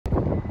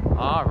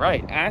All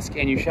right, ask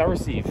and you shall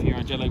receive here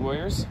on JetLag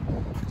Warriors.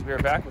 So we are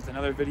back with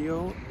another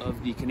video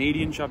of the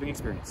Canadian shopping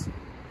experience,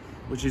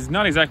 which is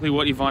not exactly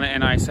what Ivana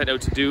and I set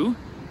out to do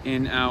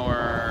in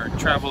our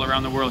travel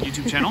around the world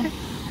YouTube channel.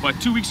 But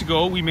 2 weeks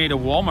ago, we made a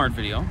Walmart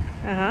video,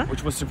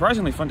 which was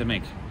surprisingly fun to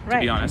make, to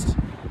be honest.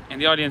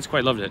 And the audience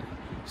quite loved it.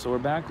 So we're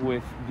back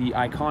with the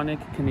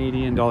iconic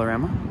Canadian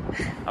Dollarama.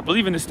 I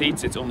believe in the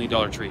States, it's only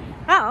Dollar Tree.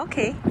 Oh,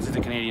 okay. This is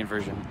the Canadian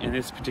version, and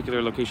this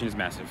particular location is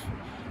massive.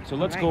 So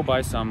let's go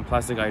buy some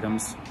plastic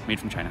items made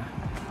from China.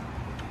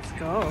 Let's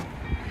go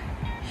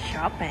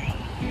shopping.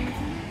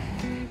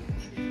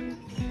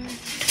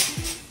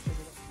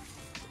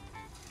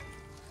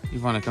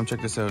 Ivana, come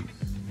check this out.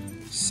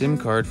 SIM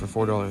card for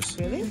 $4.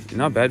 Really?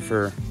 Not bad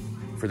for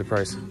the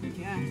price.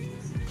 Yeah.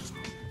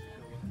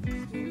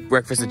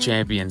 Breakfast of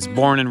champions,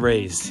 born and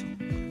raised.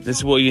 This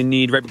is what you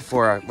need right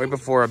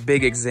before a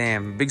big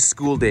exam, big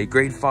school day,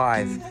 grade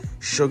 5.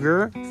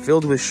 Sugar,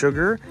 filled with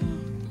sugar,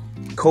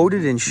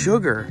 coated in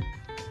sugar.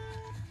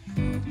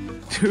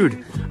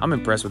 Dude, I'm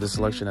impressed with the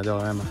selection at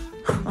Dollarama.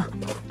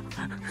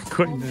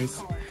 Quite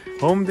nice.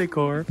 Home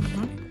decor.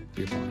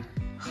 Beer pong.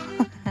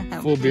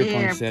 Full beer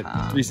pong set,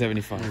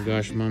 $3.75. Oh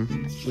gosh, Mom.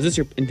 Was this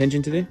your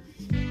intention today?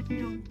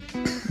 No.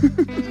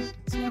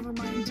 It's never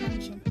my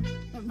intention.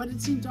 But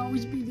it seems to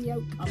always be the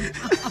outcome.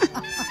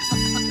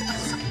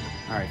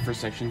 All right,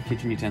 first section,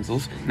 kitchen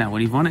utensils. Now,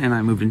 when Ivana and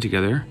I moved in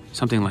together,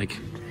 something like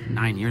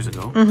 9 years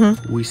ago,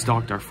 we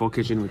stocked our full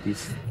kitchen with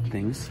these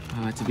things.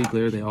 To be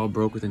clear, they all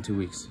broke within 2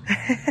 weeks.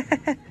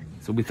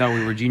 So we thought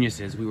we were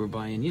geniuses. We were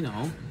buying, you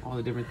know, all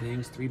the different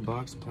things,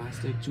 $3,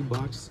 plastic,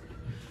 $2,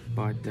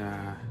 but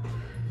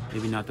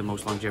maybe not the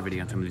most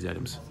longevity on some of these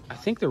items. I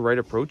think the right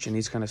approach in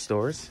these kind of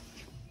stores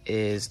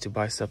is to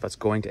buy stuff that's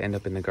going to end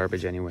up in the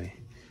garbage anyway.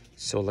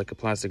 So like a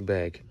plastic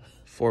bag,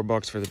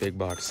 $4 for the big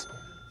box.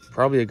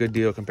 Probably a good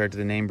deal compared to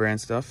the name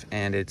brand stuff,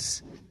 and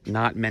it's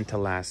not meant to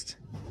last.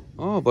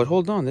 Oh, but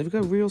hold on, they've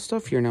got real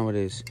stuff here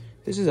nowadays.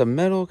 This is a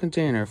metal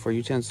container for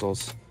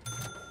utensils.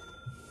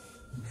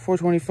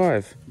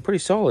 $4.25, pretty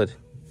solid.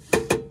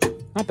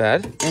 Not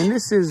bad. And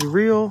this is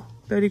real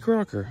Betty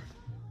Crocker,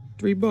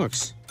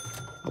 $3.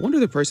 I wonder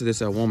the price of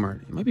this at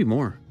Walmart. It might be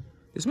more.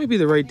 This might be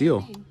the right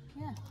deal.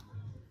 Yeah.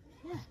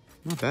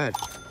 Not bad.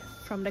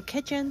 From the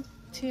kitchen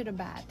to the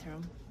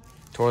bathroom.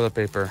 Toilet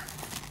paper,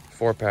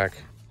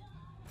 4-pack,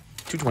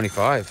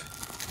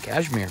 $2.25.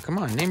 Cashmere, come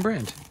on, name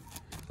brand.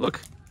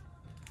 Look,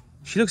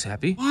 she looks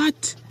happy.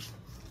 What?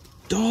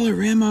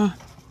 Dollarama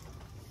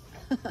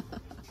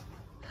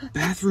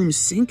bathroom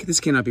sink? This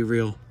cannot be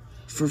real.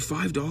 For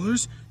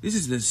 $5? This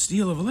is the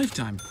steal of a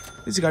lifetime.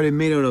 This has got to be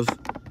made out of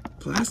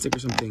plastic or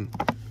something.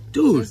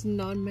 Dude. It's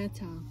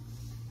non-metal.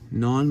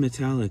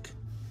 Non-metallic.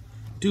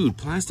 Dude,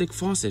 plastic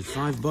faucet,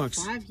 $5.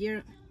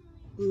 5-year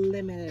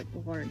limited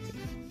warranty.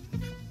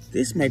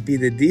 This might be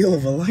the deal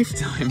of a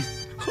lifetime.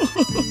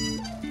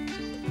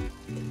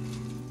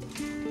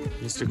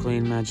 Mr.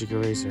 Clean Magic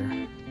Eraser.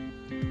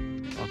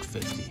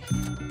 $1.50.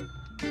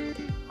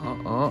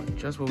 Uh-oh,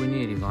 just what we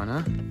need,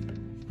 Ivana.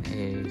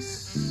 A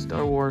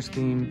Star Wars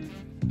themed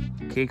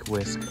cake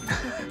whisk.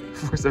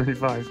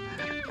 $4.75.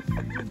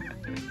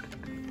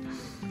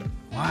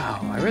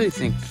 Wow, I really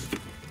think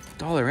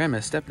Dollarama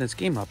is stepping its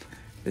game up.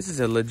 This is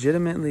a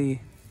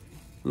legitimately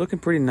looking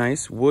pretty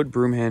nice wood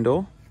broom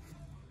handle.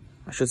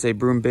 I should say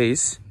broom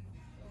base.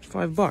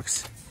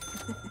 $5.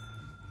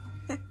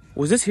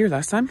 Was this here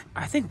last time?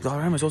 I think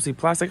Dollarama was mostly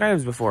plastic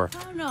items before.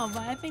 I don't know,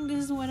 but I think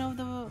this is one of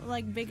the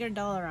like bigger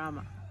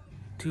Dollarama.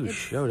 Dude, It's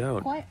shout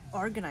out. Quite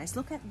organized.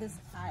 Look at this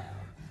aisle.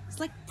 It's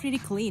like pretty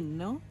clean,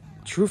 no?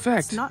 True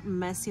fact. It's not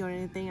messy or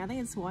anything. I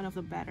think it's one of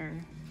the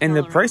better. And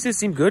the Dollarama. prices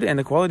seem good and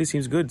the quality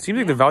seems good. Seems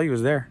like the value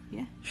is there.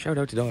 Yeah. Shout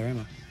out to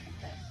Dollarama.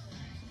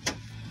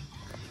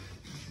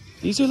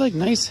 These are like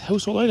nice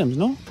household items,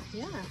 no?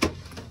 Yeah.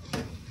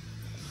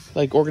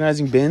 Like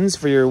organizing bins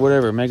for your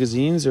whatever,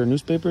 magazines or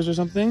newspapers or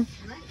something.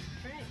 Right.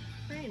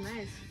 Very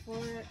nice.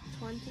 $4.25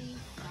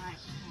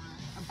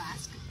 a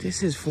basket.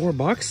 This is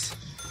 $4?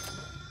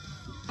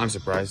 I'm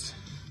surprised.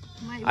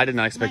 I did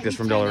not expect this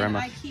from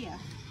Dollarama.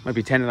 Might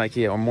be 10 at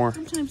IKEA or more.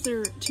 Sometimes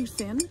they're too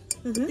thin.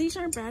 But these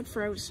aren't bad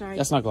for outside.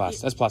 That's not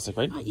glass. That's plastic,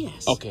 right?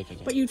 Yes. Okay.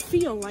 But you'd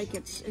feel like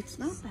it's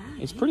not bad.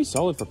 It's pretty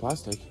solid for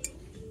plastic.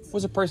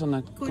 What's the price on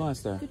that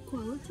glass there? Good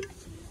quality.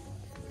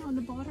 On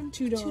the bottom,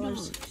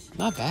 $2.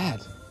 Not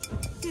bad.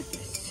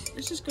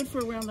 This is good for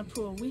around the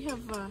pool. We have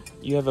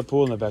You have a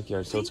pool in the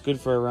backyard, so it's good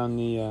for around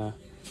the Yeah,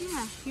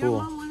 your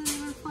Cool. mom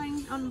was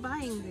planning on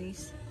buying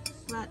these.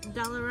 But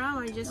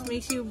Dollarama just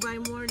makes you buy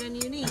more than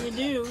you need. you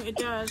do, it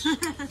does.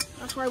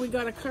 That's why we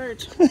got a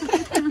cart.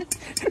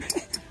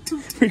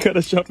 We got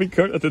a shopping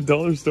cart at the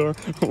dollar store.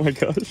 Oh my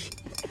gosh.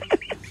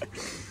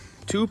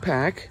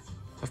 2-pack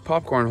of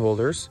popcorn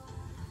holders.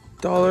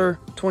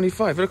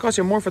 $1.25. It'll cost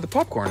you more for the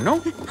popcorn,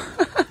 no?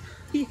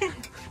 Yeah.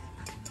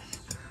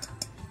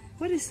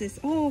 What is this?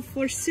 Oh,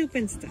 for soup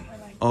and stuff.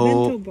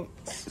 Oh, Bento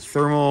box.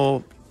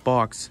 thermal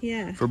box.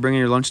 Yeah. For bringing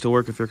your lunch to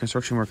work if you're a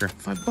construction worker.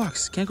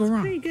 $5. Can't go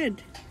wrong. Very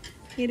good.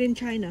 Made in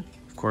China.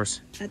 Of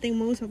course. I think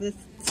most of the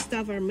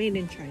stuff are made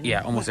in China.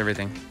 Yeah, almost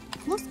everything.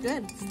 Looks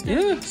good.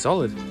 Yeah,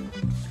 solid.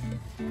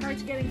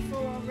 Cart's getting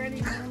full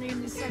already. We're only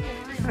in the second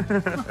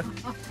aisle.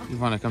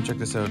 Ivana, come check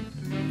this out.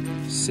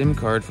 SIM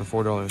card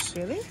for $4.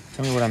 Really?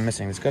 Tell me what I'm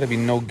missing. There's got to be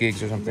no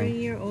gigs or Bring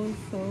something. your own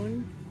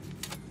phone.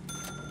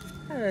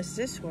 How does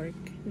this work?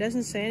 It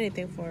doesn't say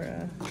anything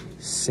for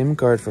SIM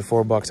card for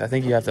 $4. I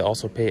think you have to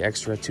also pay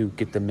extra to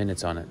get the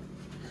minutes on it.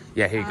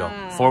 Yeah, here you go.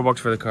 $4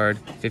 for the card,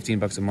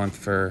 $15 a month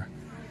for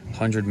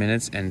 100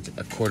 minutes and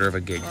a quarter of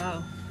a gig.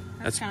 Wow.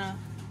 That's kind of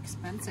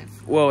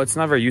expensive. Well, it's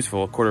not very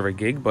useful, a quarter of a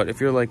gig, but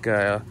if you're like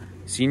a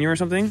senior or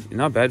something,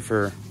 not bad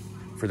for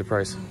the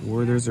price.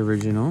 Werther's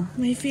Original.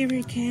 My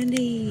favorite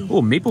candy.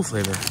 Oh, maple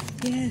flavor.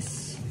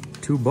 Yes.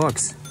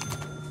 $2.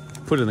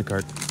 Put it in the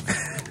cart.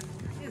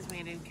 It's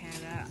made in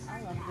Canada.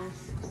 I love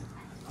this.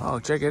 Oh,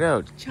 check it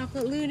out.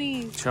 Chocolate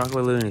loony.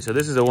 Chocolate loonie. So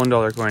this is a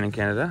 $1 coin in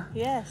Canada.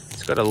 Yes.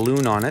 It's got a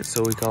loon on it,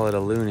 so we call it a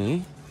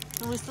loonie.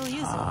 And we still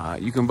use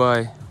it. You can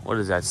buy, what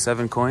is that,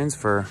 7 coins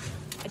for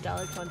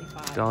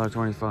 $1.25.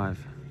 $1.25.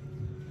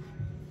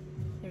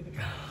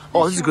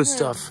 Oh, this is good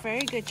stuff.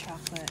 Very good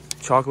chocolate.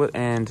 Chocolate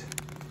and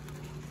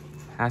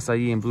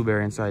acai and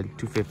blueberry inside,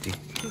 $2.50.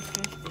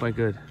 $2.50. Quite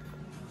good.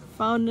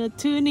 Found a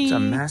toonie. It's a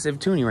massive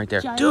toonie right there.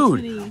 Giant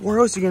Dude, toonie. where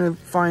else are you gonna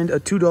find a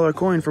 $2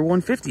 coin for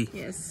 $1.50?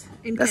 Yes.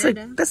 In That's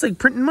Canada. that's like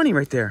printing money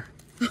right there.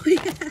 Oh,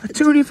 yeah. A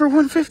toonie for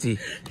 $1.50.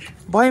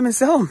 Buy them and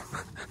sell them.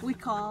 We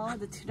call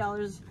the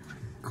 $2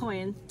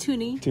 coin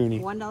toonie.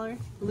 Toonie. $1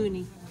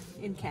 loony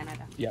in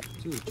Canada. Yep.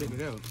 Dude, check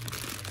it out.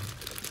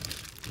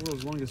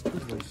 World's longest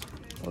Twizzlers.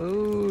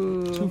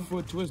 Ooh.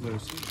 2-foot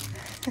Twizzlers.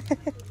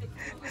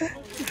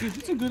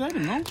 It's a good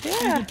item, no? Yeah. You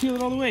can peel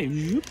it all the way.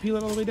 You peel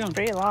it all the way down.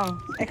 Pretty long.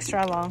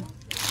 Extra long.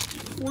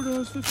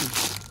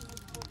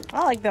 $4.50.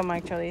 I like them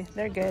actually.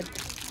 They're good.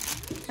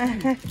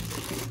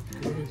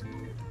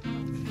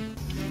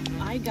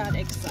 I got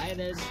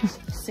excited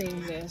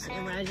seeing this.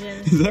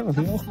 Imagine Is that a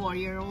real?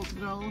 4-year-old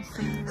girl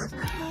seeing this.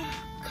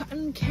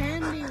 Cotton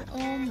candy.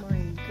 Oh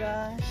my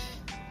gosh.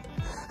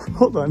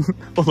 Hold on.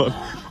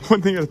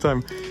 One thing at a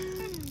time.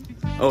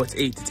 Oh, it's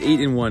 8. It's 8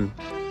 in 1.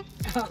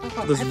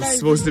 This is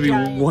supposed to be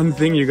one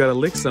thing you gotta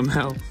lick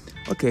somehow.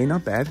 Okay,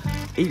 not bad.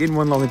 8 in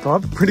 1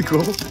 lollipop. Pretty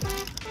cool.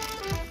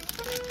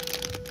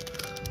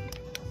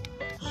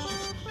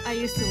 I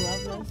used to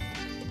love them.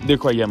 They're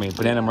quite yummy.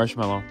 Banana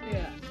marshmallow.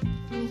 Yeah.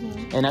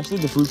 And actually,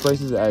 the food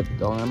prices at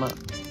Dollarama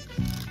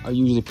are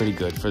usually pretty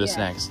good for the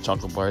snacks.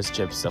 Chocolate bars,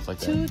 chips, stuff like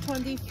that.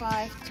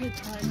 $2.25,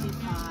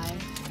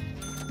 $2.25.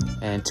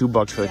 And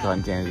 $2 for the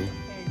cotton candy.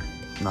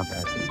 Not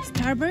bad.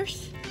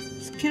 Starburst,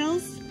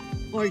 Skittles,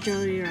 or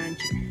Jolly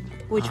Rancher?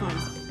 Which one?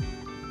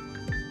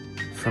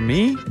 For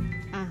me,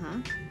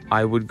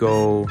 I would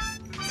go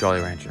Jolly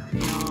Rancher.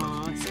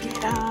 No,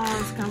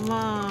 Skittles, come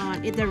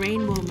on. It's the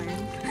rainbow,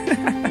 man.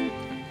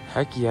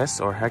 Heck yes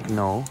or heck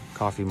no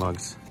coffee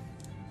mugs.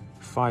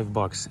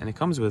 $5. And it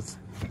comes with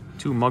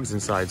 2 mugs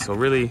inside, so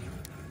really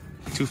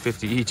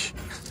 $2.50 each.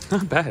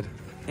 Not bad.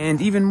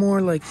 And even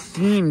more like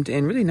themed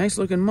and really nice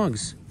looking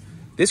mugs.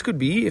 This could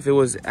be, if it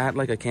was at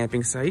like a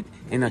camping site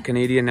in a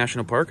Canadian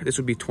national park, this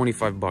would be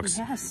 $25.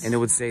 Yes. And it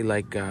would say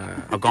like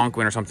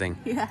Algonquin or something.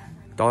 Yeah.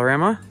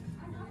 Dollarama?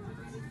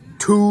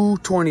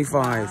 $2.25.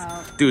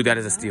 Wow. Dude, that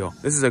is a steal.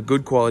 This is a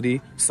good quality,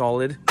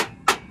 solid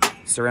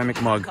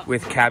ceramic mug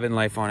with cabin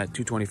life on it.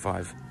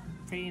 $2.25.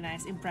 Pretty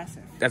nice,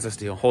 impressive. That's a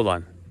steal. Hold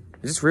on.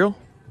 Is this real?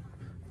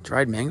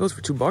 Dried mangoes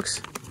for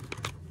 $2?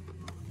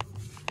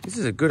 This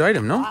is a good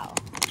item, no? Wow.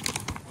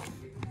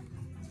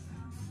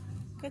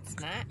 Good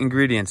snack.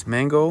 Ingredients: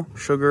 mango,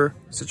 sugar,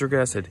 citric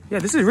acid. Yeah,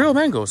 this is real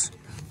mangoes.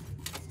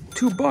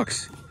 $2. Put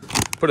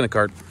it in the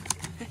cart.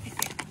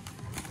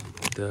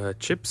 The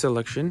chip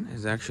selection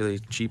is actually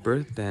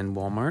cheaper than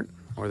Walmart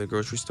or the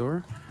grocery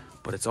store,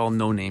 but it's all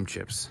no-name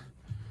chips.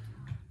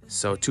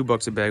 So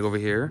 $2 a bag over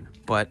here,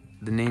 but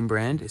the name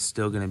brand is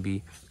still gonna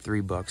be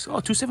 $3. Oh,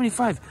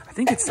 $2.75. I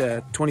think it's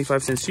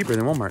 25 cents cheaper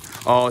than Walmart.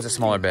 Oh, it's a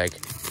smaller bag.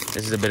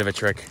 This is a bit of a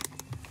trick.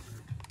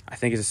 I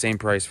think it's the same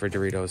price for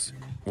Doritos,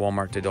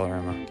 Walmart to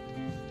Dollarama.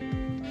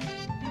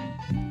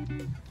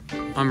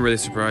 I'm really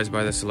surprised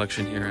by the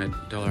selection here at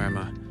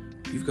Dollarama.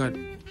 You've got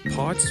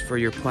pots for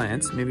your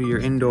plants, maybe your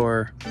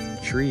indoor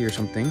tree or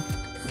something.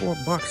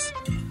 $4.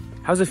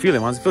 How's it feeling?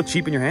 Does it feel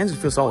cheap in your hands? Or it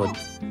feels solid?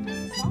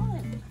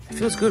 Solid. It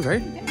feels good,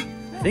 right? Yeah.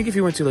 I think if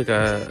you went to like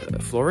a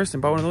florist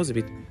and bought one of those,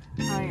 it'd be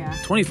Oh yeah.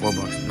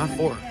 $24, not $4.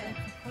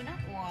 Coconut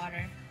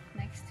water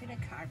next to the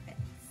carpet.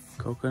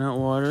 Coconut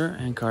water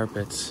and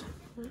carpets.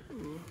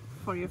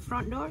 For your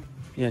front door?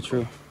 Yeah,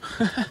 true.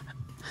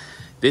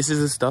 This is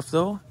the stuff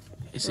though.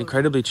 It's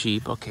incredibly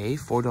cheap. Okay,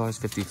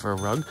 $4.50 for a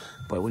rug,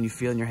 but when you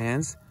feel in your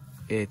hands,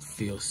 it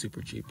feels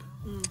super cheap.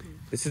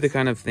 This is the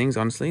kind of things,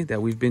 honestly,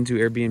 that we've been to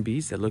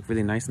Airbnbs that look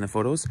really nice in the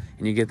photos,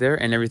 and you get there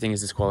and everything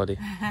is this quality.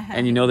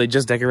 And you know they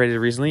just decorated it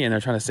recently and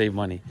they're trying to save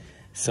money.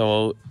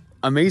 So,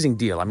 amazing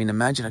deal. I mean,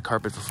 imagine a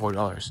carpet for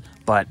 $4,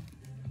 but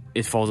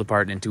it falls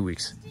apart in 2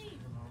 weeks.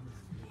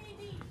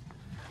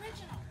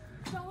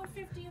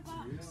 $1.50 a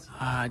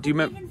box. Do you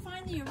remember? You can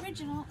find the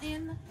original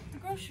in the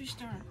grocery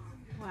store.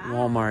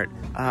 Walmart.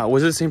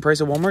 Was it the same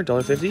price at Walmart?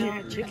 $1.50?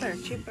 Yeah,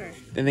 cheaper.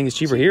 I think it's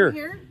cheaper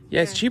here.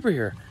 Yeah, it's cheaper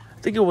here.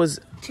 I think it was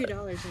 $2 at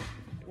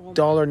Walmart.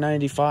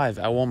 $1.95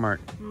 at Walmart.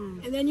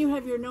 And then you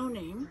have your no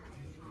name.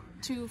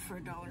 2 for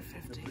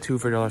 $1.50. 2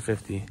 for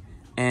 $1.50.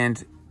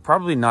 And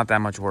probably not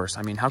that much worse.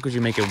 I mean, how could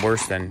you make it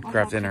worse than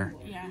Kraft Dinner?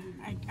 Yeah,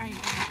 I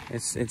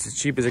It's as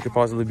cheap as it could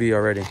possibly be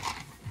already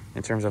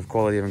in terms of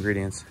quality of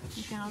ingredients.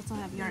 You can also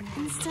have your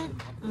instant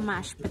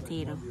mashed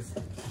potatoes.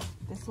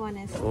 This one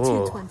is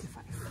Oh.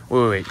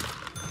 $2.25. Wait.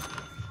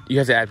 You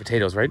have to add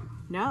potatoes, right?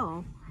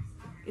 No,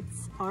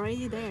 it's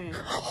already there.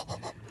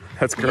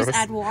 That's gross. Just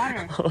add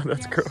water. Oh,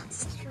 that's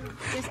gross.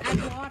 Just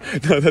add water.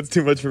 No, that's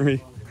too much for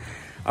me.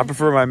 I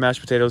prefer my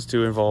mashed potatoes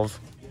to involve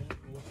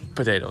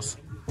potatoes.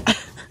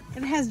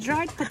 It has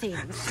dried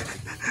potatoes.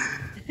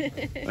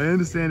 I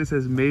understand it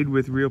says made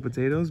with real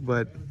potatoes,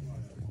 but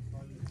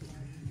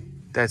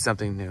that's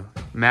something new.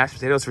 Mashed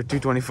potatoes for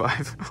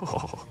 $2.25.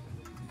 Oh.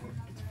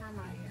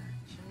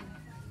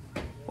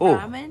 Oh.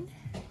 Ramen,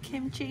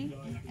 kimchi,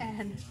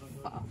 and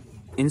pho.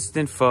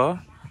 Instant pho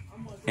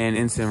and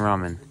instant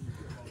ramen.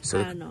 So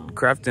I don't know.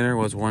 Kraft Dinner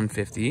was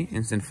 $1.50,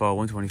 instant pho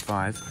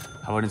 $1.25.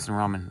 How about instant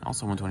ramen?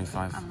 Also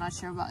 $1.25. I'm not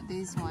sure about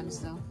these ones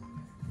though.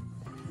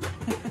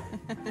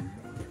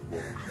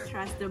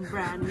 Trust the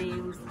brand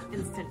names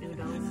instant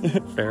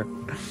noodles. Fair.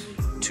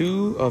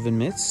 2 oven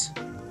mitts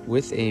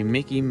with a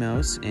Mickey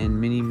Mouse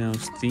and Minnie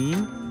Mouse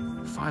theme.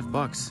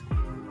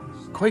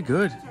 $5. Quite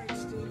good.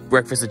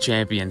 Breakfast of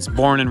Champions,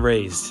 born and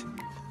raised.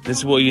 This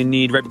is what you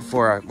need right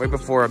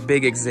before a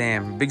big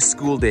exam, big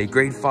school day,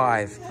 grade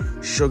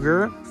 5.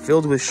 Sugar,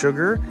 filled with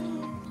sugar,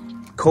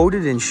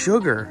 coated in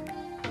sugar.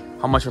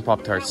 How much for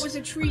Pop-Tarts? That was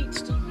a treat,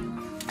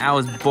 Stephen. I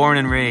was born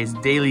and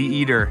raised, daily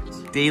eater,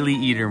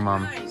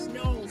 Mom. Guys,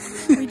 no.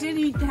 We did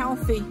eat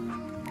healthy.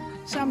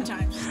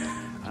 Sometimes.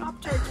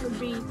 Pop-Tarts would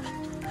be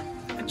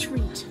a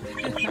treat.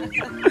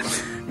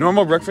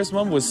 Normal breakfast,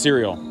 Mom, was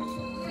cereal.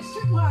 Yes,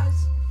 it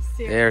was.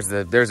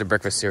 There's a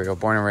breakfast cereal,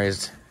 born and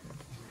raised.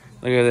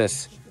 Look at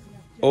this.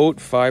 Oat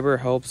fiber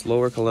helps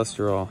lower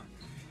cholesterol.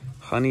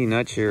 Honey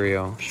Nut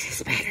Cheerio.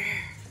 This is better.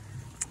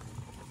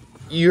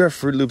 You're a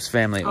Fruit Loops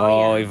family.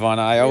 Oh, yeah.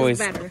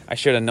 Ivana, I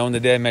should have known the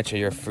day I met you.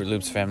 You're a Fruit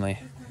Loops family.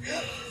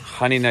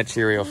 Honey Nut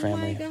Cheerio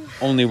family.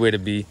 Only way to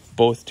be.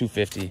 Both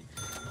 $2.50.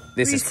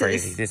 This is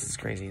crazy. This is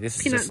crazy. This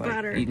is Peanut just like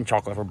butter. eating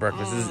chocolate for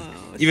breakfast.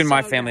 Even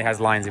my family has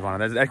lines,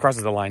 Ivana. That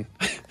crosses the line.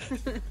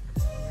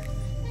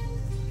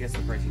 Guess the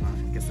price,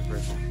 Ivana. Guess the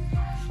price.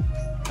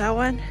 That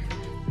one?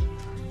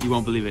 You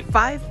won't believe it.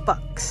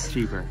 $5.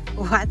 Cheaper.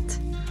 What?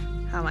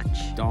 How much?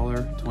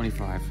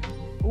 $1.25.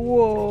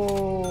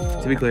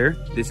 Whoa. To be clear,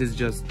 this is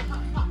just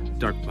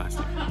dark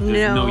plastic.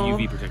 There's no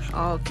UV protection.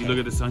 Okay. If you look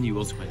at the sun, you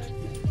will squint.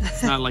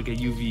 It's not like a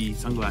UV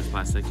sunglass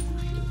plastic.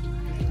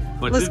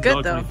 But Looks it's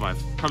good though.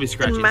 $1.25. Probably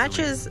scratchy. It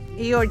matches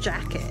your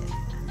jacket.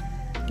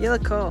 You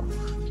look cool.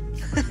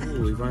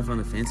 Oh, we finally found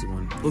the fancy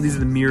one. Oh, these are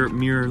the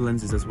mirror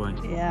lenses, that's why.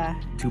 Yeah.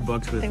 $2 for the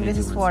fancy I think this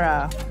is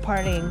ones. for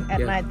partying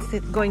at night,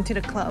 going to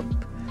the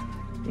club.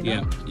 You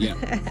know? Yeah.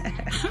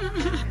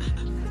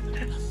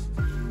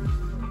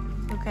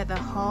 Look at the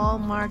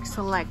Hallmark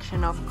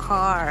selection of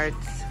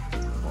cards.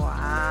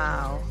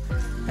 Wow.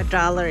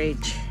 $1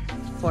 each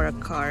for a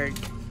card.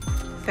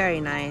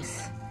 Very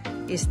nice.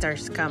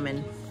 Easter's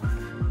coming.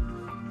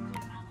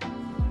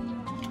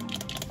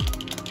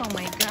 Oh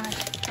my god.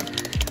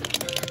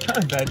 Not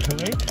a bad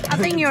toy. I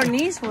think your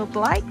niece would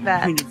like I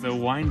that. think it's a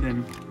wind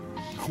and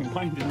rip.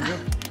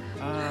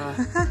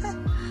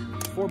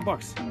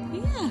 $4.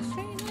 Yeah,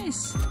 very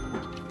nice.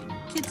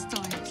 Kids'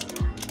 toys.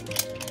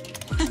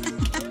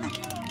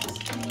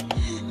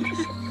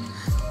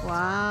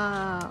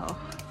 Wow.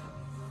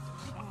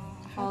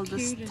 All the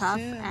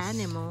stuffed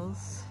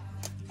animals.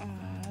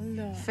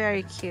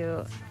 Very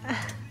cute.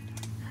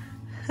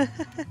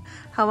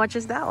 How much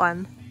is that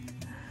one?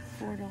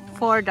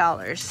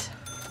 $4.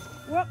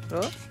 Whoop.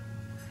 Oh,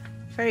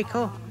 very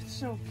cool. It's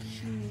so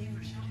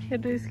cute.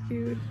 It is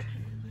cute.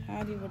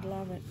 Addie would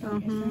love it,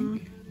 don't you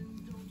think?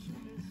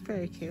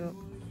 Very cute.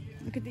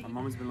 Look at the... My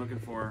mom has been looking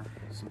for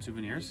some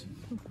souvenirs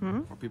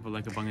for people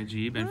like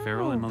Abangajib and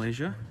Farrell in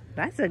Malaysia.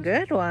 That's a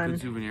good one.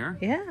 Good souvenir.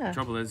 Yeah. The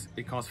trouble is,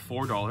 it costs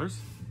 $4.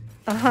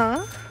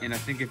 Uh-huh. And I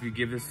think if you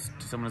give this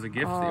to someone as a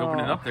gift, they open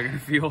it up, they're going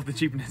to feel the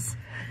cheapness.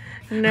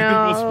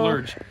 No. We'll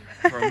splurge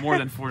for a more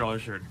than $4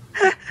 shirt.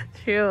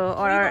 True.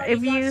 Or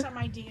if got you some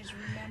ideas,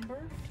 remember?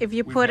 if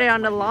you put it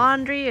on the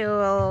laundry, it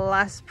will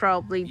last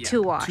probably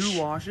 2 washes. 2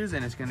 washes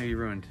and it's going to be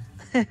ruined.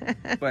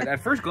 But at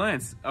first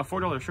glance, a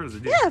 $4 shirt is a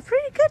deal. Yeah,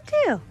 pretty good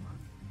deal.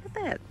 Look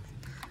at that.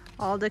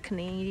 All the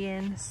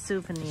Canadian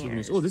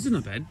souvenirs. Oh, this is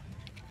not bad.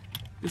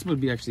 This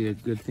would be actually a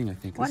good thing, I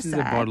think. What's this is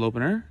that? a bottle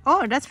opener.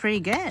 Oh, that's pretty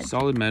good.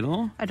 Solid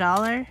metal. $1.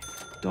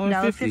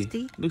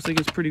 $1.50. Looks like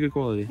it's pretty good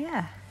quality.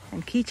 Yeah,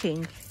 and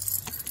keychain.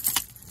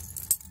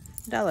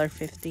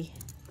 $1.50.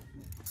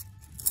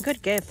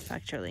 Good gift,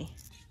 actually.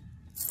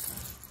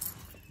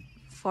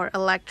 For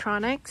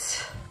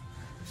electronics,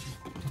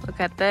 look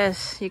at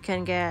this. You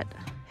can get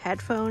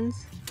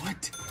headphones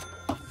What?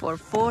 for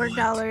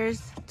 $4.25.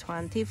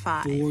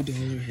 $25.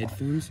 $4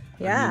 headphones.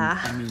 Yeah.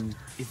 I mean,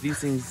 if these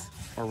things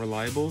are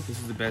reliable, this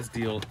is the best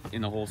deal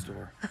in the whole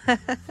store.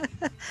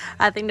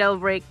 I think they'll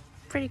break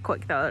pretty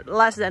quick though.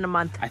 Less than a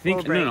month. I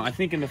think no. I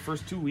think in the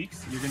first 2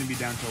 weeks you're gonna be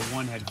down to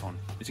one headphone.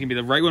 It's gonna be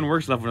the right one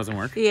works, left one doesn't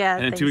work. Yeah.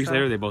 And then 2 weeks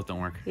later they both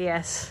don't work.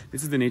 Yes.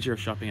 This is the nature of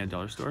shopping at a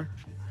dollar store.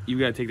 You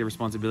gotta take the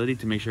responsibility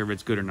to make sure if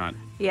it's good or not.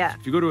 Yeah.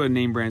 If you go to a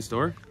name brand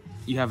store,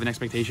 you have an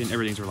expectation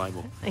everything's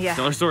reliable. Yeah.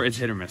 Dollar store, it's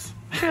hit or miss.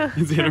 True.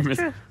 It's hit or miss.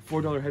 True.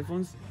 $4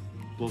 headphones,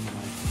 blow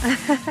my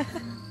mind.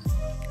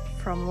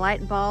 From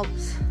light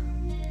bulbs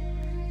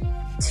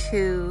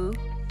to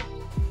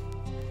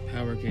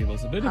Power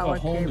cables. A bit of a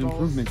home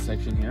improvement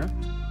section here,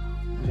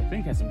 which I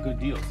think has some good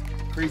deals.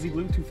 Crazy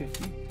glue,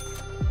 $2.50.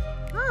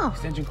 Oh.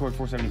 Extension cord,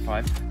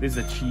 $4.75. This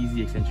is a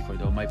cheesy extension cord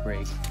though, it might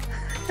break.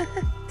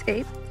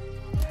 Tape.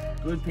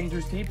 Good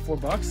painter's tape, $4.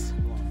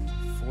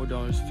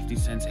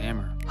 $4.50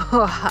 hammer.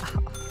 Wow.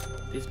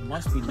 This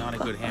must be not a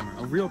good hammer.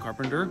 A real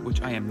carpenter,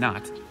 which I am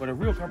not, but a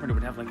real carpenter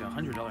would have like a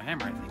 $100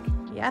 hammer, I think.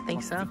 Yeah, I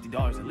think so.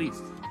 $50 at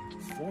least.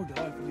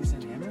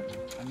 $4.50 hammer?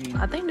 I mean,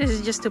 I think this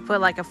is just to put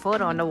like a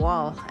photo on the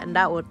wall, and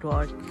that would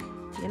work.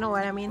 You know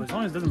what I mean? as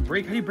long as it doesn't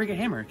break, how do you break a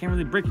hammer? It can't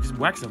really break, you just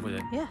whack stuff with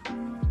it. Yeah.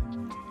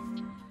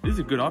 This is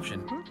a good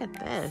option. Look at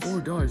this.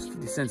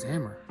 $4.50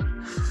 hammer.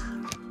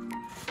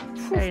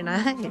 Very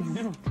nice.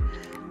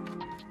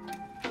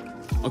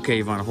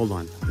 Okay, Ivana, hold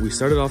on. We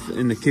started off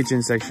in the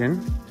kitchen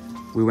section.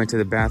 We went to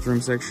the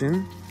bathroom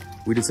section.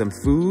 We did some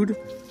food,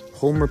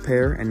 home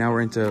repair, and now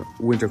we're into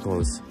winter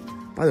clothes.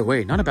 By the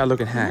way, not a bad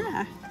looking hat.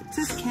 Yeah, it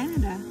says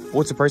Canada.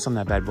 What's the price on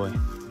that bad boy?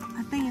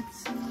 I think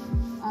it's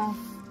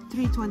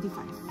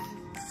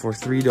 $3.25. For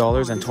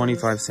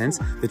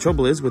 $3.25. The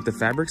trouble is with the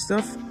fabric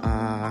stuff,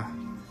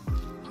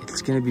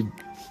 it's gonna be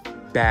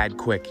bad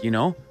quick, you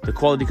know? The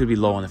quality could be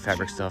low on the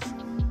fabric stuff.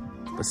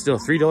 But still,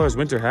 $3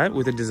 winter hat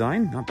with a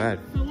design, not bad.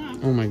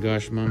 Oh my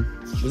gosh, Mom.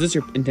 Was this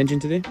your intention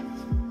today?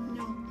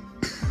 No.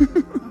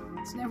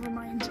 It's never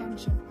my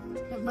intention.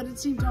 But it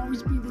seemed to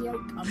always be the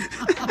outcome.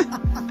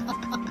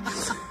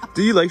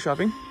 Do you like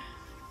shopping?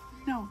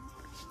 No.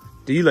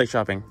 Do you like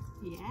shopping?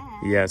 Yeah.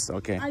 Yes,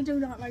 okay. I do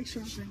not like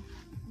shopping.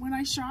 When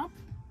I shop,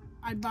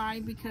 I buy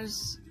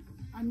because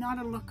I'm not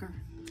a looker.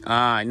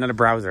 Not a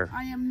browser.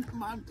 I am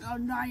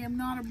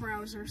not a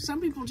browser. Some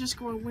people just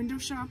go window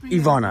shopping.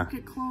 Ivana. And look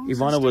at clothes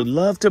Ivana and would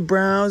love to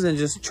browse and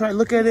just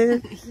look at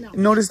it, No.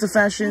 notice the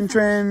fashion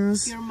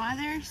trends. Your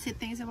mother said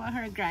things about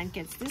her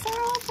grandkids. These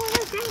are all for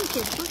her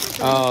grandkids. Look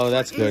at Oh,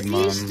 that's good,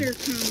 Mom. Easter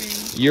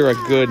coming. You're a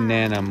good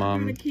nana, I'm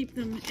Mom. gonna keep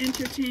them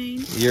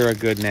entertained. You're a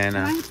good And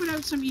nana. I put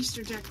out some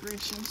Easter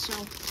decorations, so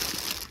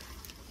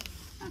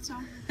that's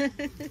all.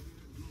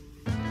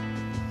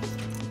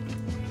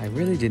 I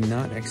really did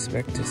not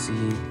expect to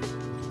see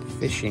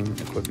fishing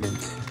equipment,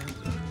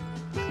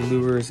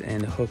 lures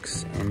and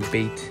hooks and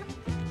bait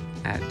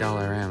at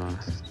Dollarama.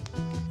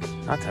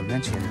 Not to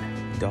mention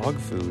dog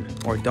food,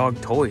 or dog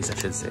toys I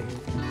should say,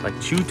 like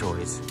chew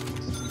toys.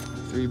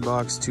 $3,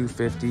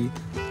 $2.50.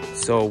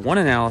 So one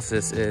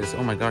analysis is,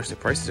 oh my gosh, the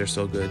prices are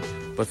so good.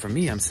 But for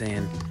me, I'm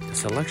saying the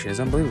selection is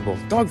unbelievable.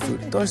 Dog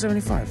food,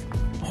 $1.75,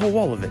 a whole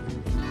wall of it.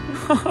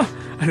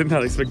 I did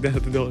not expect that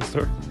at the dollar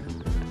store.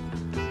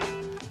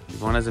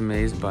 Ivana's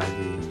amazed by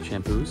the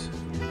shampoos,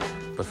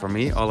 but for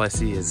me, all I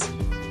see is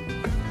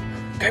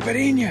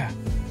caipirinha.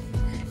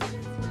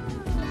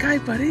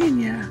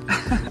 Caipirinha.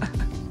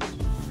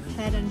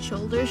 Head and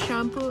Shoulders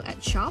shampoo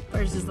at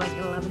Shoppers is like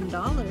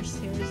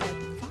 $11. Here is like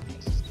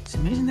 $5. So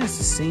imagine that's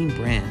the same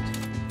brand.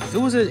 If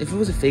it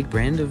was a fake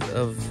brand of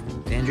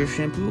dandruff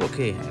shampoo,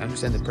 okay, I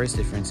understand the price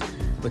difference.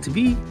 But to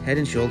be Head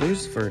and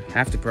Shoulders for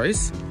half the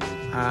price,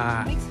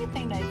 Makes you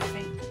think that it's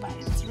fake, but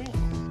it's real.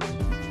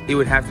 it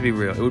would have to be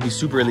real. It would be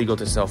super illegal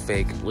to sell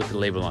fake with the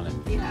label on it.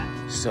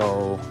 Yeah.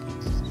 So,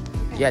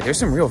 yeah, there's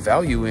some real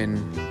value in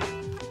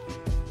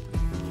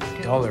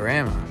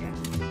Dollarama.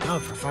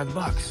 Dove for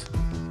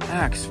 $5.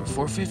 Axe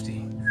for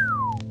 $4.50.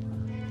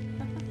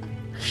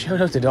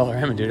 Shout out to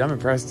Dollarama, dude. I'm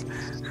impressed.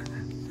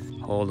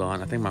 Hold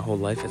on. I think my whole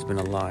life has been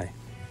a lie.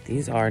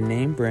 These are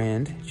name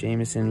brand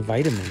Jameson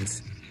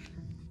vitamins.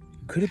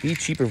 Could it be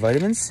cheaper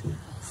vitamins?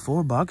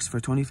 $4 for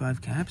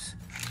 25 caps?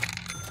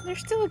 They're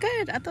still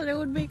good. I thought it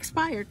would be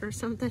expired or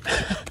something.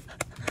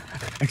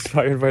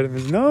 Expired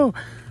vitamins. No.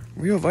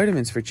 Real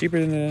vitamins for cheaper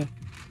than the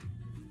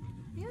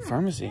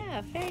pharmacy.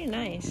 Yeah, very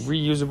nice.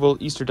 Reusable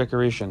Easter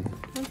decoration.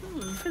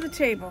 For the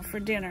table, for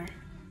dinner.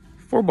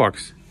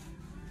 $4.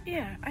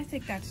 Yeah, I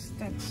think it's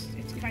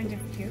kind of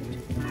cute.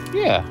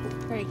 Yeah.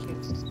 Very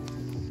cute.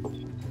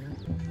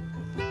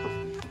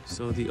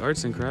 So the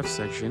arts and crafts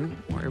section,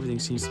 where everything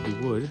seems to be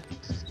wood,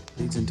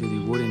 leads into the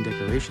wood and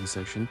decoration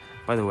section.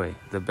 By the way,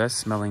 the best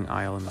smelling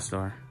aisle in the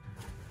store.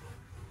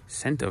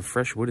 Scent of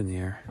fresh wood in the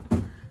air.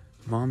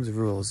 Mom's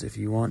rules: if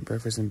you want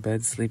breakfast in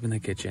bed, sleep in the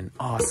kitchen.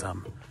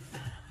 Awesome.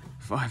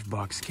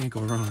 $5, can't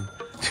go wrong.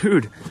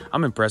 Dude,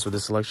 I'm impressed with the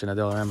selection at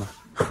Dollarama.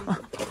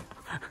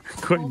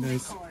 Quite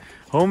nice.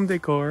 Home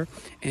decor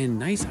and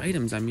nice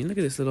items. I mean, look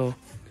at this little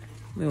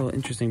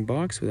interesting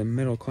box with a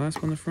metal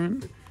clasp on the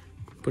front.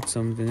 Put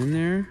something in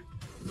there.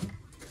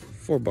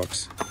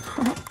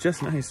 $4.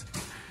 Just nice.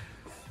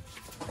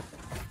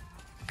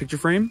 Picture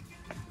frame?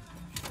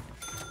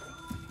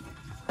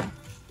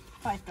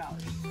 $5.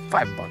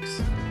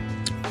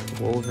 $5.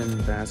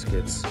 Woven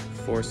baskets,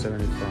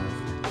 $4.75.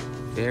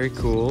 Very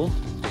cool.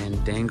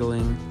 And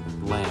dangling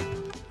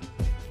lamp,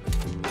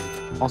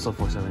 also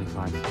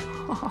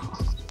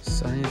 $4.75.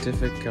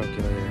 Scientific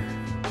calculator,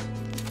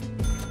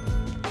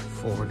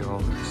 $4.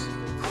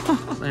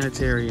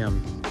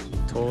 Planetarium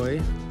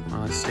toy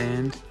on a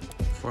stand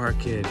for our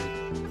kid,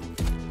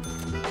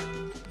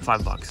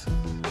 $5.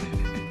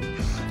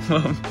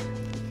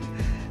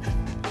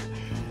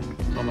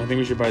 Mom, I think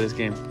we should buy this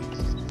game.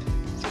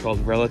 It's called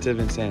Relative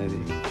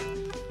Insanity.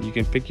 You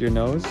can pick your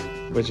nose,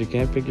 but you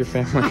can't pick your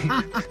family.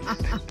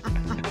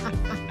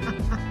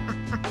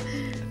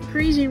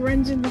 Crazy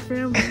runs in the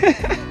family.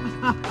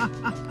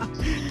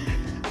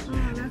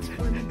 Oh, that's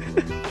funny.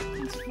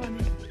 That's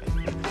funny.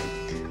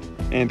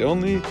 And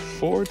only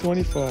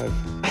 $4.25.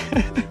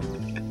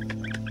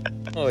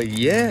 Oh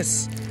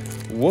yes,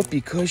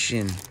 whoopee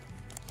cushion,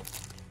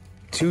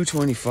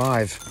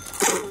 $2.25.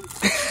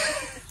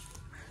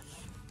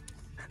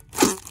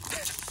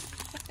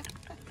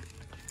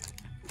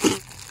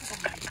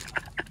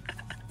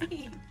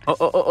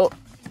 Oh,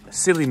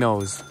 silly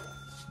nose,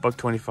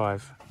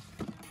 $1.25.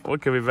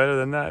 What could be better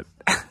than that?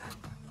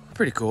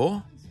 Pretty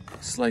cool.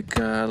 It's like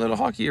a little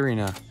hockey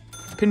arena.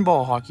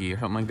 Pinball hockey or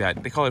something like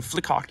that. They call it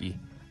flick hockey.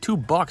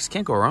 $2,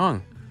 can't go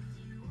wrong.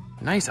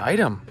 Nice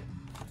item.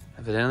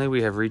 Evidently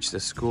we have reached the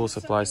school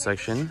supply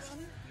section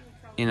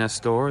in a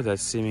store that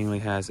seemingly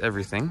has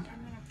everything.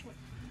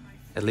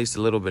 At least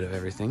a little bit of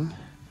everything.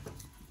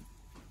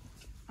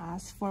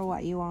 Ask for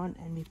what you want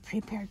and be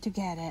prepared to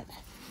get it.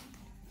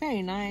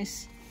 Very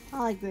nice. I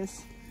like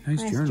this.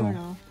 Nice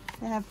journal.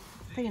 They have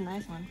pretty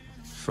nice one.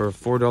 For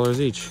 $4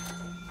 each.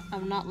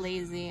 I'm not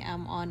lazy.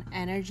 I'm on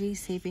energy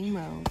saving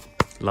mode.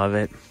 Love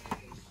it.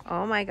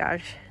 Oh my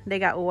gosh. They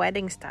got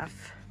wedding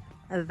stuff.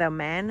 The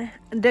man,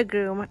 the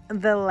groom,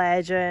 the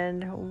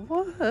legend.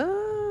 Woohoo!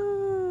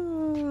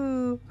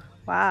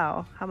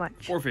 Wow. How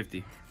much?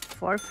 $4.50.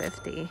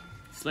 $4.50.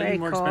 Slightly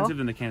more expensive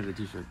than the Canada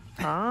t-shirt.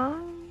 Oh.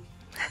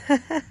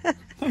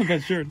 Oh,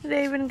 that shirt.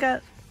 They even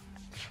got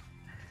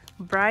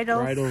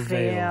bridal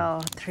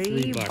veil.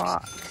 $3. I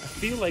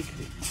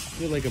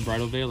feel like a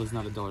bridal veil is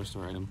not a dollar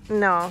store item.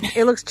 No,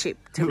 it looks cheap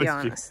to be Cheap.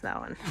 honest. That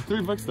one.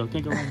 $3 though,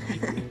 can't go wrong.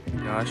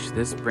 Gosh,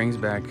 this brings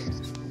back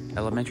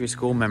elementary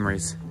school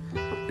memories.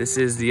 This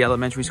is the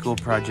elementary school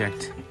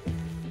project,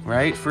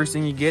 right? First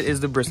thing you get is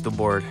the Bristol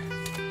board.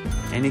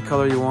 Any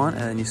color you want,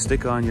 and then you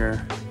stick on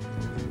your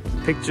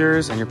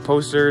pictures and your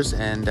posters,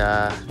 and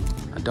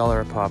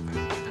 $1 a pop.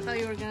 I thought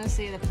you were gonna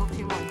say the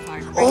Pokemon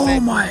card. Oh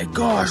my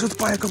gosh, let's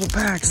buy a couple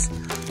packs.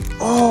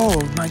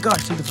 Oh my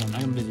gosh, take the phone,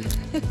 I am busy.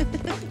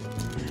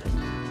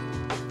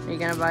 Are you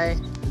gonna buy?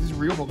 This is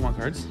real Pokemon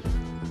cards.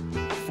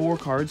 4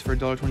 cards for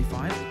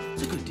 $1.25.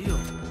 It's a good deal.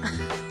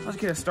 Let's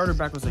get a starter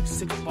pack was like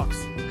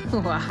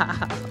 $6.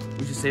 Wow.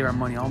 We should save our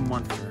money all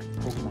month for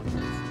Pokemon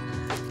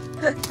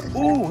cards.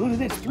 Oh, look at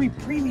this! 3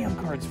 premium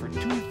cards for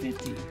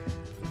 $2.50.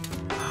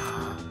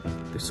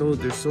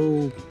 They're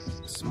so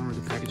smart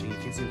with the packaging. You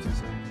can't see what's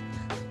inside.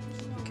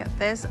 Get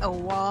this, a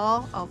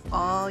wall of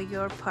all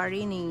your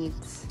party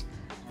needs.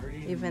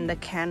 Even the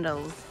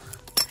candles.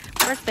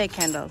 Birthday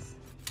candles.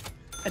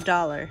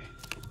 $1.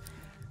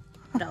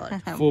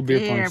 Full beer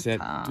pong set,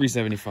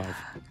 $3.75.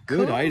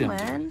 Good Cool, item.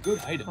 man. Good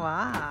item.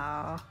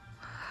 Wow.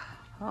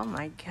 Oh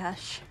my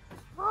gosh.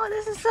 Oh,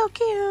 this is so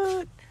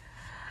cute.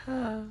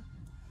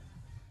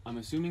 I'm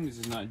assuming this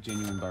is not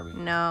genuine Barbie.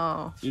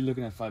 No, You're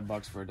looking at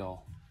 $5 for a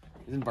doll.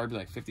 Isn't Barbie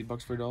like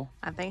 $50 for a doll?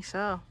 I think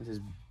so. This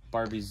is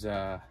Barbie's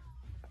I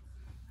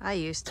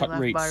used to cut love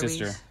rate Barbies.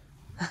 sister.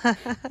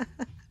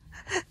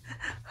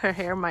 Her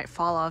hair might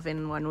fall off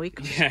in 1 week.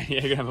 Yeah,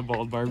 you're gonna have a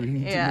bald Barbie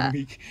in Yeah. 1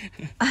 week.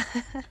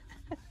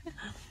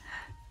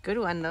 Good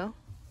one though.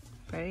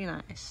 Very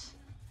nice.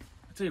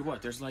 I'll tell you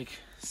what, there's like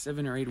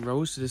 7 or 8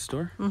 rows to this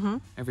store. Mm-hmm.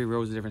 Every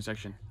row is a different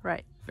section.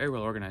 Right. Very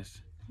well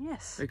organized.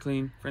 Yes. Very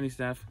clean, friendly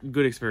staff.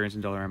 Good experience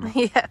in Dollarama.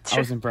 Yeah, I true.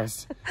 was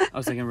impressed. I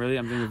was thinking, really?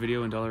 I'm doing a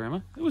video in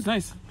Dollarama? It was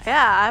nice.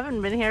 Yeah, I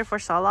haven't been here for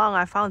so long.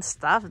 I found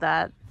stuff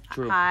that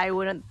True. I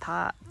wouldn't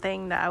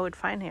think that I would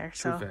find here.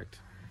 True So fact.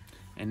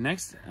 And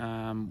next,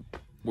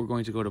 we're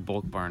going to go to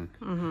Bulk Barn.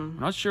 I'm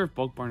not sure if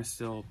Bulk Barn is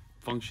still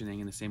functioning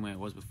in the same way it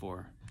was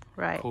before.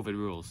 right. COVID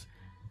rules.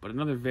 But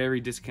another very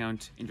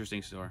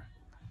interesting store.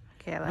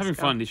 Okay, let's I'm having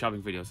go. fun in these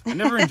shopping videos. I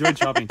never enjoyed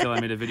shopping until I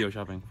made a video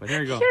shopping. But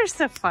there you go. You're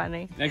so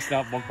funny. Next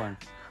stop, Bulk Barn.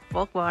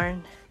 Bulk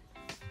Barn.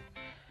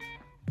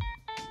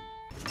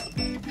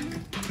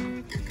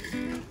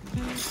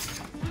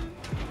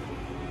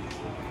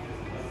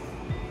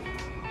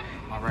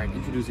 Alright,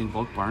 introducing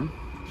Bulk Barn,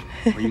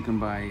 where you can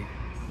buy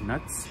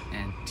nuts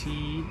and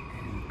tea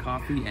and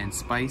coffee and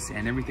spice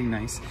and everything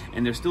nice.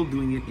 And they're still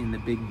doing it in the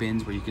big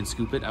bins where you can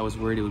scoop it. I was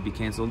worried it would be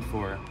canceled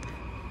for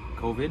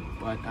COVID,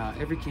 but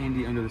every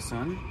candy under the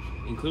sun,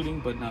 including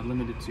but not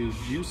limited to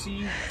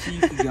juicy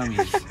teeth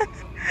gummies.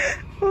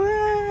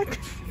 What?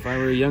 If I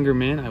were a younger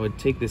man, I would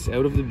take this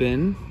out of the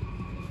bin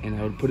and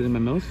I would put it in my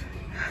mouth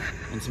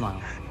and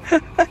smile.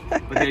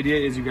 But the idea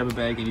is you grab a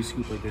bag and you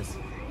scoop like this.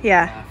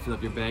 Yeah. Fill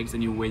up your bags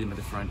and you weigh them at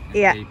the front. And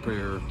Yeah. pay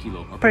per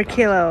kilo. Or Per pound.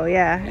 kilo,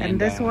 yeah. And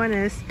this uh, one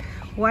is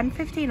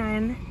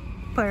 159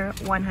 per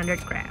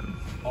 100 grams.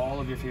 All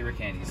of your favorite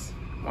candies.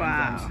 Wine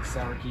Wow. gums,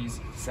 sour keys,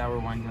 sour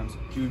wine gums,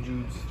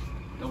 jujubes,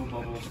 double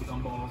bubbles,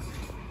 gumballs.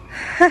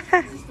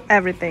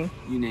 Everything.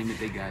 You name it,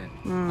 they got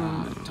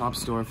it. Top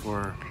store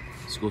for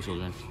school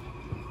children.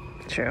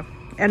 True.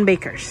 And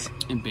bakers.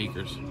 And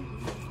bakers.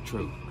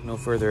 True. No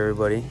further,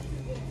 everybody.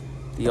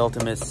 The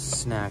ultimate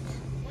snack.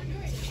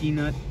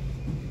 Peanut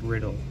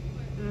brittle.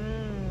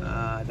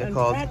 They're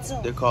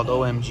called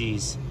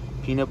OMGs.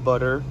 Peanut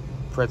butter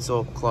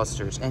pretzel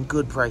clusters. And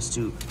good price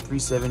too.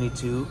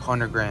 $3.72,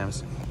 100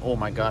 grams. Oh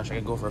my gosh, I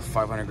could go for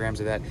 500 grams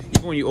of that.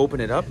 Even when you open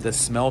it up, the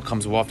smell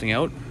comes wafting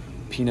out.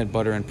 Peanut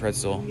butter and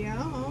pretzel.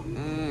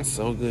 Yeah.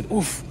 So good.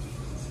 Oof.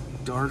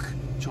 Dark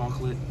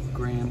chocolate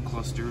graham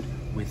clustered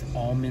with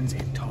almonds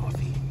and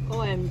toffee.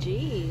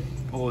 OMG.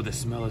 Oh, the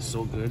smell is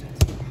so good.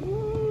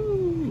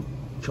 Ooh.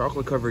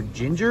 Chocolate covered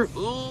ginger.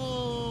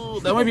 Ooh,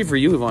 that might be for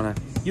you, Ivana.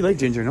 You like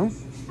ginger, no?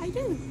 I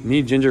do.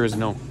 Me, ginger is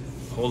no.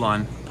 Hold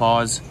on.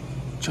 Pause.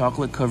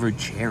 Chocolate covered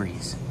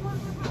cherries.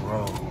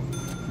 Bro.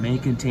 May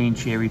contain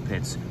cherry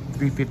pits.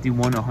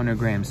 351, 100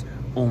 grams.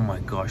 Oh my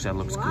gosh, that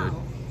looks good.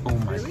 Oh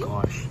my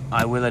gosh.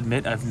 I will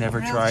admit I've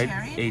never tried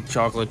a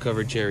chocolate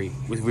covered cherry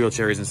with real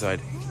cherries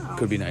inside.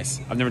 Could be nice.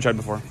 I've never tried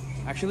before.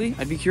 Actually,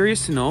 I'd be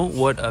curious to know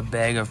what a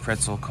bag of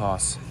pretzel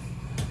costs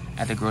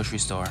at the grocery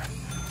store.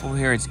 Over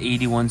here it's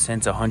 81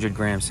 cents 100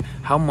 grams.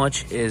 How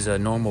much is a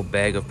normal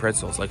bag of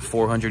pretzels? Like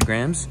 400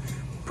 grams?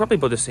 Probably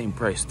about the same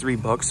price.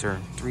 $3 or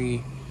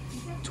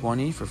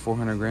 $3.20 for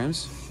 400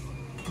 grams?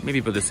 Maybe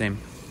about the same.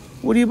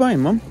 What are you buying,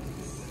 Mom?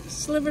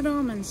 Slivered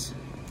almonds.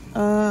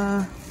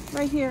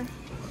 Right here.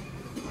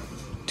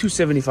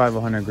 $2.75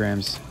 100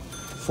 grams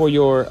for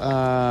your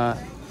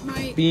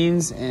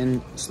beans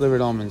and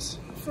slivered almonds.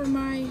 For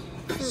my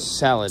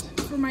salad.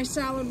 For my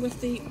salad with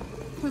the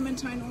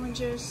clementine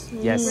oranges,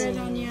 Yes. red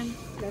onion.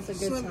 That's a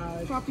good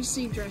salad. Poppy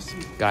seed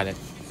dressing. Got it.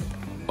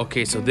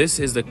 Okay, so this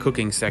is the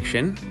cooking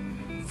section.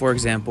 For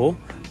example,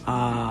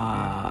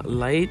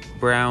 light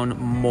brown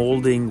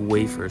molding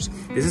wafers.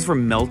 This is for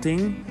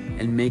melting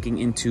and making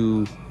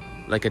into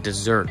like a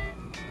dessert,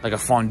 like a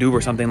fondue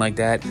or something like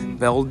that.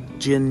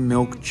 Belgian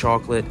milk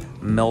chocolate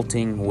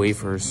melting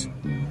wafers.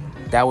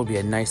 That would be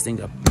a nice thing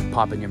to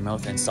pop in your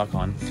mouth and suck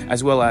on.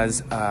 As well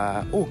as,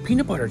 oh,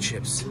 peanut butter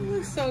chips.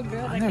 So good.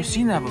 I've never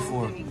seen that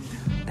before.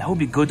 That would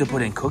be good to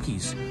put in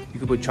cookies. You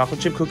could put chocolate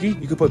chip cookie,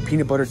 you could put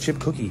peanut butter chip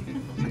cookie.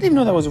 I didn't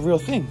know that was a real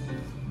thing.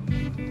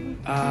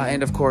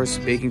 And of course,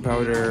 baking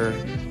powder,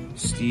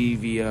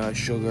 stevia,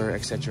 sugar,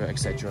 etc.,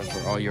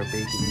 for all your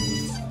baking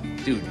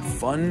needs. Dude,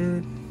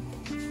 fun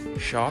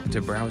shop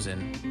to browse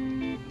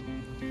in.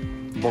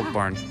 Bulk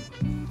Barn.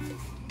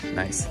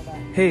 Nice.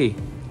 Hey,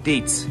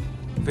 dates.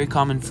 Very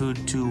common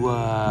food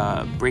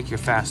to break your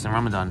fast in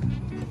Ramadan.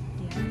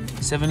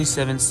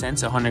 77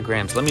 cents 100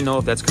 grams. Let me know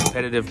if that's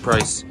competitive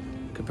price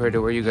compared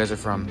to where you guys are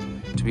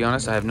from. To be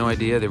honest, I have no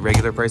idea the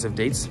regular price of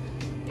dates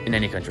in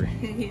any country.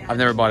 Yeah. I've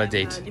never bought a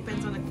date.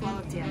 Depends on the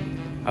quality.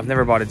 I've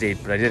never bought a date,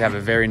 but I did have a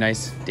very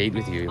nice date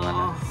with you,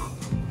 Ilana. Oh.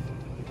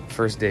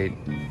 First date.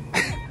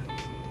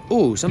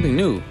 Ooh, something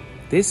new.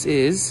 This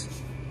is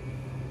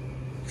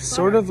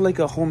sort of like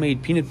a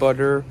homemade peanut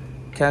butter,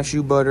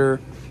 cashew butter,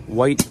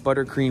 white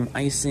buttercream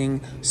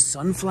icing,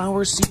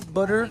 sunflower seed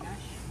butter,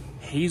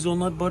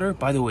 hazelnut butter.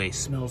 By the way,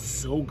 smells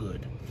so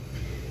good.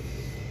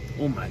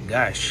 Oh my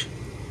gosh.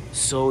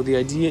 So the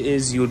idea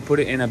is you would put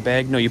it in a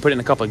bag. No, you put it in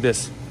a cup like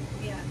this.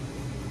 Yeah.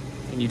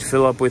 And you'd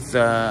fill up with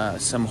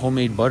some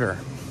homemade butter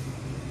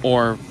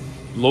or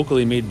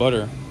locally made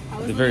butter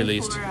at the very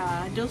least.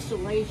 Dulce de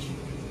leche.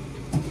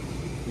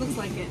 Looks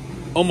like it.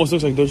 Almost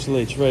looks like dulce de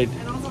leche, right?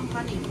 And also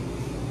honey.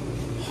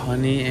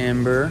 Honey,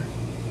 amber,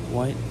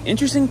 white.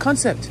 Interesting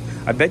concept.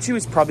 I bet you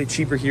it's probably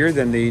cheaper here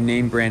than the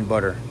name brand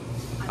butter.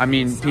 I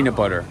mean, peanut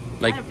butter.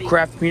 Like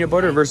craft peanut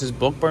butter versus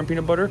Bulk Barn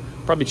peanut butter.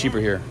 Probably cheaper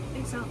here. I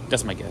think so.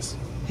 That's my guess.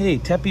 Hey,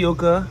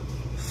 tapioca,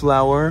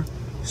 flour,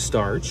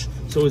 starch.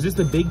 So is this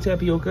the big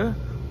tapioca,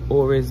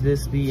 or is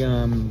this the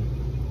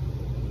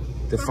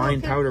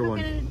fine powder one?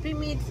 How can it be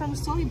made from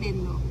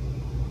soybean milk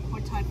or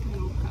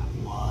tapioca?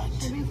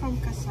 What? Should be from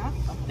cassava.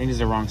 I think this is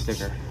the wrong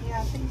sticker.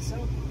 Yeah, I think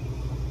so.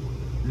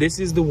 This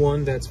is the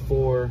one that's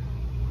for.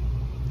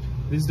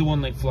 This is the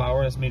one like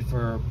flour that's made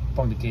for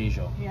pão de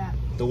queijo. Yeah.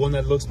 The one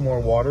that looks more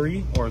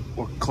watery or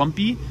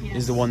clumpy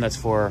is the one that's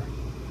for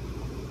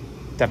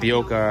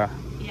tapioca.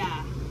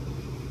 Yeah.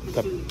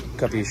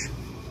 Capiche.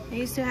 I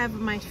used to have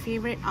my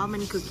favorite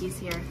almond cookies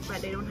here,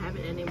 but they don't have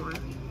it anymore.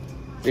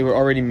 They were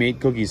already made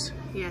cookies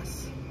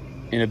Yes.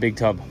 in a big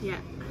tub. Yeah.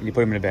 And you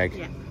put them in a bag.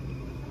 Yeah.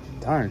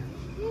 Darn.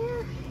 Yeah.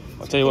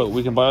 I'll tell you what,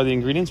 we can buy all the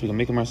ingredients, we can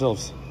make them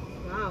ourselves.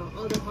 Wow,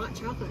 all the hot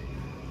chocolate.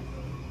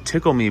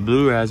 Tickle me,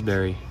 blue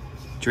raspberry.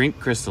 Drink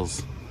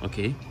crystals.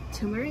 Okay.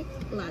 Turmeric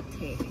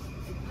latte.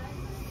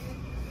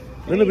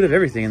 A little bit of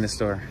everything in this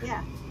store.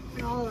 Yeah.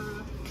 And all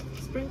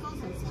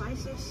sprinkles and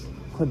spices.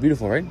 Quite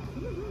beautiful, right?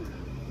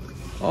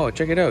 Oh,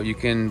 check it out. You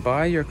can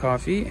buy your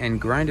coffee and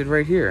grind it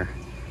right here.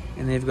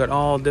 And they've got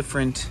all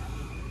different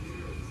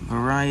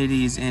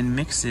varieties and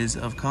mixes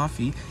of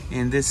coffee.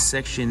 And this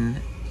section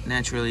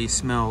naturally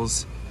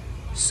smells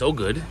so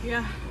good.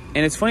 Yeah.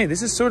 And it's funny,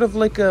 this is sort of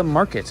like a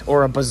market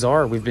or a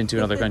bazaar we've been to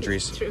in other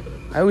countries. True.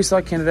 I always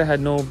thought Canada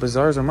had no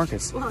bazaars or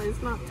markets. Well, it's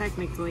not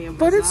technically a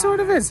bazaar. But it sort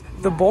of is.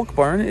 The Bulk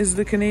Barn is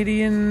the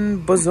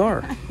Canadian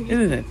bazaar,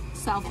 isn't it?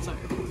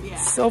 Self-serve, yeah.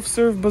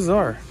 Self-serve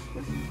bazaar.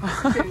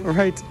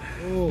 Right.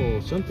 Oh,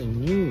 something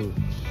new.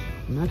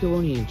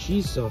 Macaroni and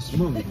cheese sauce.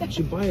 Mom, we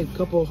should buy a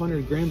couple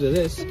 100 grams of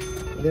this.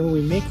 And then when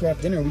we make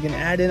crab dinner, we can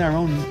add in our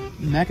own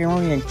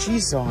macaroni and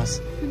cheese sauce.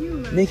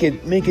 Make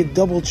it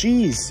double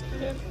cheese.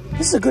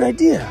 This is a good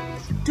idea.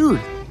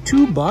 Dude,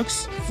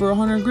 $2 for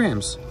 100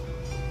 grams.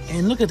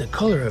 And look at the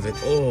color of it.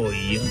 Oh,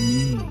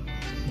 yummy.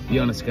 Be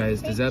honest,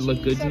 guys, does that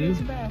look good to you?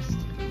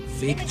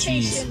 Fake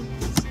cheese.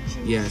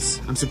 Yes.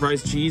 I'm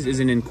surprised cheese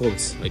isn't in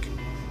quotes. Like,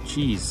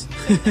 cheese.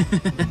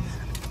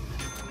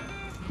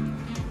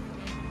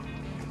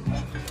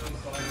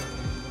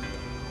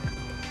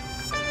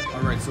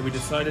 All right, so we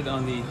decided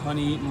on the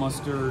honey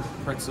mustard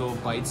pretzel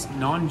bites,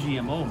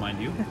 non-GMO, mind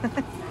you.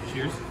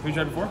 Cheers. Have you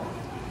tried before?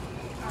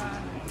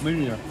 Me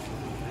neither.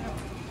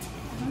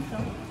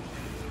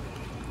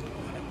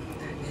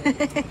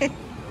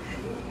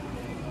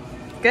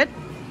 Good?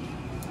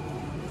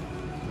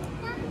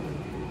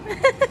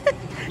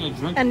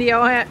 And the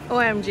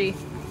OMG.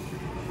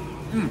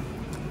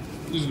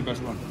 This is the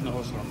best one in the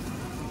whole store.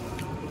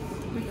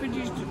 We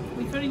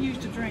could have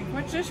used a drink.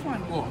 What's this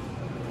one? Oh,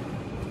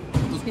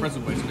 those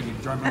pretzel bites, like you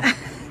dry mouth.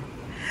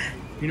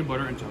 Peanut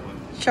butter and chocolate.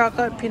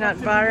 Chocolate,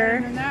 peanut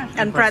butter,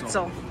 and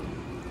pretzel.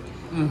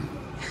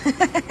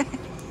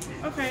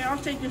 Okay, I'll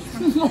take this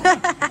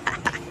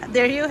one.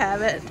 There you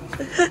have it.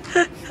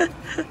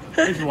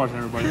 Thanks for watching,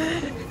 everybody.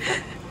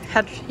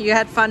 You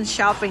had fun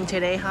shopping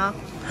today, huh?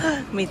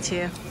 Me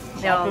too.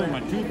 Shopping with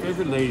my two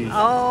favorite ladies.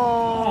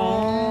 Oh.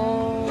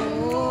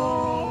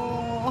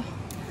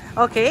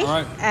 Okay. All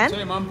right. And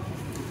Say it, Mom.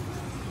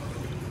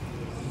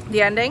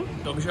 the ending?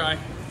 Don't be shy.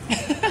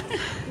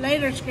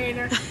 Later,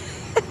 skater.